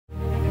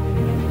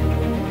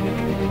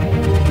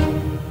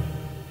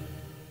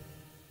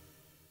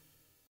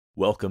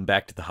Welcome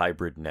back to the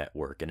Hybrid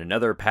Network and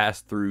another pass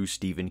through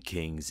Stephen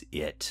King's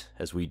It,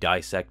 as we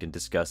dissect and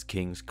discuss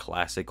King's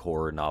classic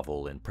horror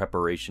novel in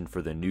preparation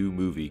for the new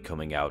movie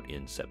coming out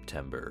in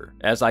September.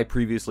 As I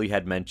previously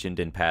had mentioned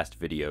in past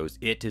videos,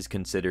 It is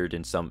considered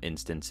in some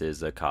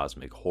instances a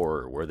cosmic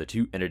horror, where the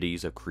two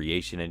entities of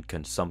creation and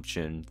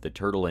consumption, the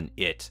turtle and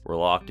It, were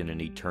locked in an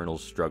eternal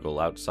struggle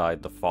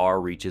outside the far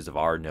reaches of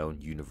our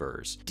known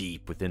universe,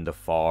 deep within the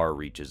far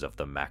reaches of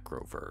the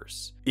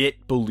macroverse.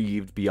 It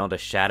believed beyond a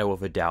shadow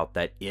of a doubt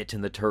that It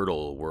and the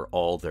turtle were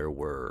all there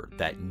were,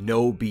 that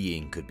no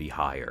being could be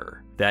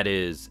higher. That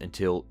is,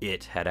 until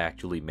It had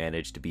actually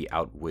managed to be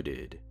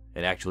outwitted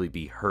and actually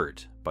be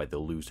hurt by the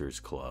Losers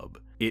Club.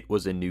 It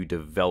was a new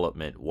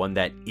development, one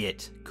that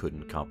It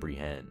couldn't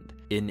comprehend.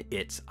 In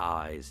It's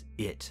eyes,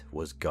 It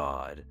was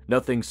God.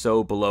 Nothing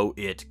so below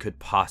It could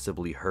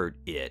possibly hurt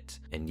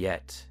It, and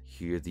yet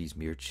here these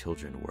mere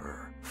children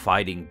were,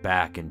 fighting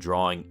back and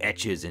drawing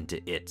etches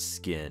into It's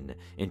skin,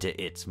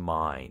 into It's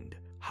mind.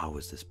 How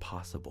is this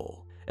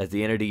possible? As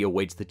the entity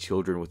awaits the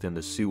children within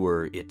the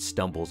sewer, It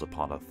stumbles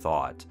upon a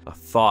thought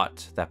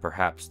that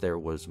perhaps there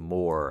was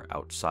more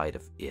outside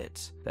of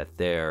It, that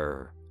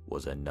there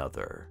was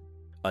another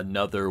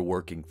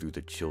working through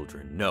the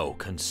children, no,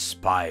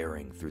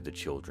 conspiring through the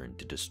children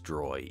to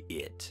destroy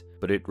It.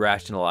 But it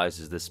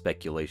rationalizes this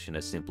speculation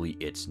as simply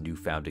It's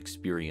newfound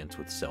experience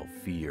with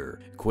self-fear,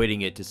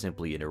 equating it to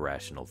simply an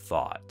irrational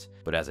thought.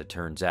 But as it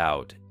turns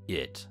out,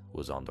 It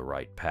was on the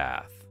right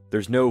path.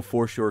 There's no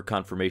for sure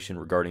confirmation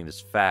regarding this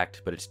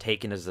fact, but it's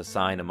taken as a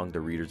sign among the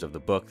readers of the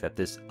book that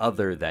this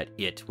other that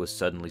It was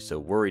suddenly so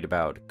worried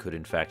about could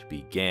in fact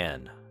be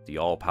Gan, the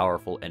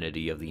all-powerful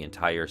entity of the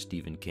entire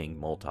Stephen King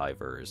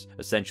multiverse,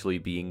 essentially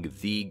being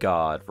the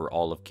god for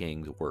all of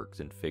King's works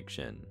in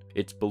fiction.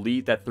 It's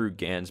believed that through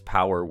Gan's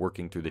power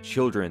working through the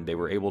children, they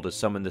were able to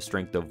summon the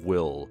strength of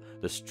will,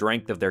 the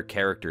strength of their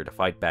character to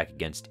fight back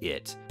against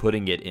It,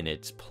 putting it in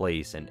its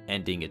place and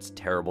ending its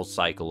terrible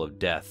cycle of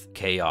death,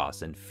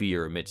 chaos, and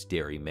fear amidst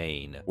Derry,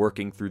 Maine,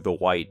 working through the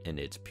white in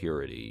its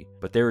purity.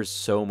 But there is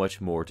so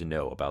much more to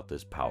know about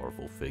this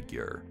powerful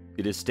figure.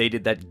 It is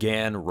stated that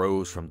Gan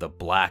rose from the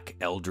black,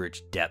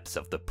 eldritch depths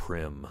of the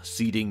Prim,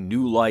 seeding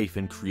new life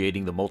and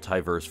creating the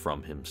multiverse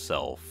from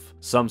himself.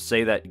 Some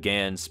say that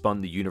Gan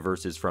spun the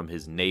universes from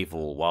his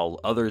navel,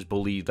 while others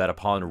believe that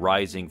upon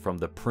rising from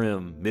the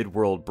Prim,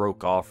 Midworld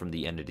broke off from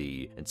the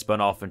entity and spun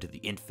off into the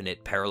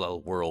infinite parallel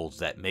worlds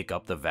that make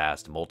up the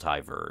vast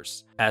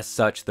multiverse. As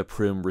such, the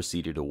Prim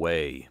receded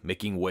away,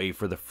 making way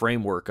for the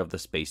framework of the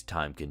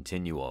space-time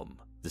continuum.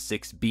 The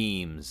six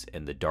beams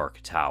and the Dark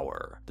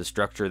Tower, the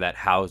structure that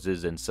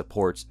houses and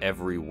supports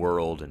every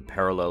world and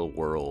parallel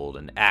world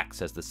and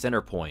acts as the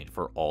center point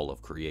for all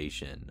of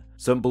creation.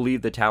 Some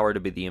believe the tower to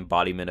be the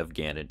embodiment of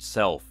Gan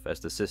itself, as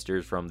the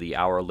sisters from the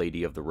Our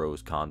Lady of the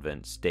Rose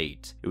Convent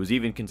state. It was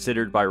even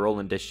considered by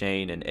Roland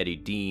Deschain and Eddie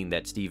Dean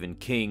that Stephen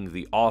King,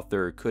 the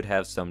author, could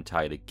have some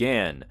tie to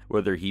Gan,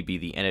 whether he be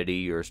the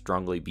entity or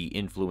strongly be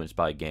influenced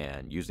by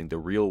Gan, using the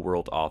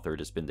real-world author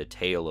to spin the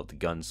tale of the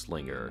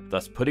gunslinger,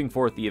 thus putting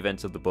forth the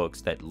events of the books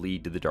that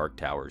lead to the Dark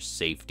Tower's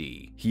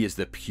safety. He is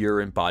the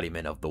pure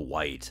embodiment of the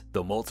white,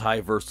 the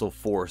multiversal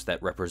force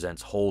that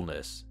represents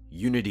wholeness,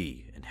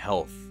 unity, and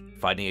health,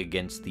 fighting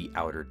against the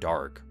outer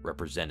dark,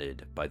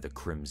 represented by the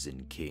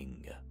Crimson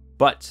King.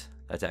 But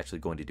that's actually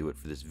going to do it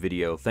for this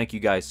video. Thank you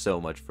guys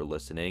so much for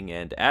listening,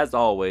 and as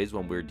always,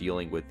 when we're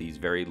dealing with these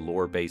very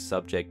lore-based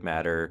subject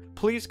matter,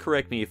 please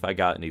correct me if I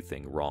got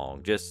anything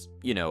wrong. Just,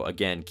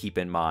 again, keep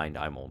in mind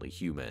I'm only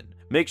human.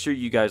 Make sure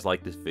you guys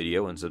like this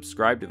video and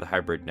subscribe to the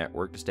Hybrid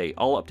Network to stay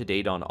all up to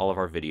date on all of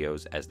our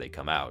videos as they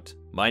come out.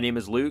 My name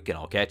is Luke, and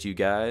I'll catch you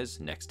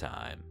guys next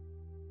time.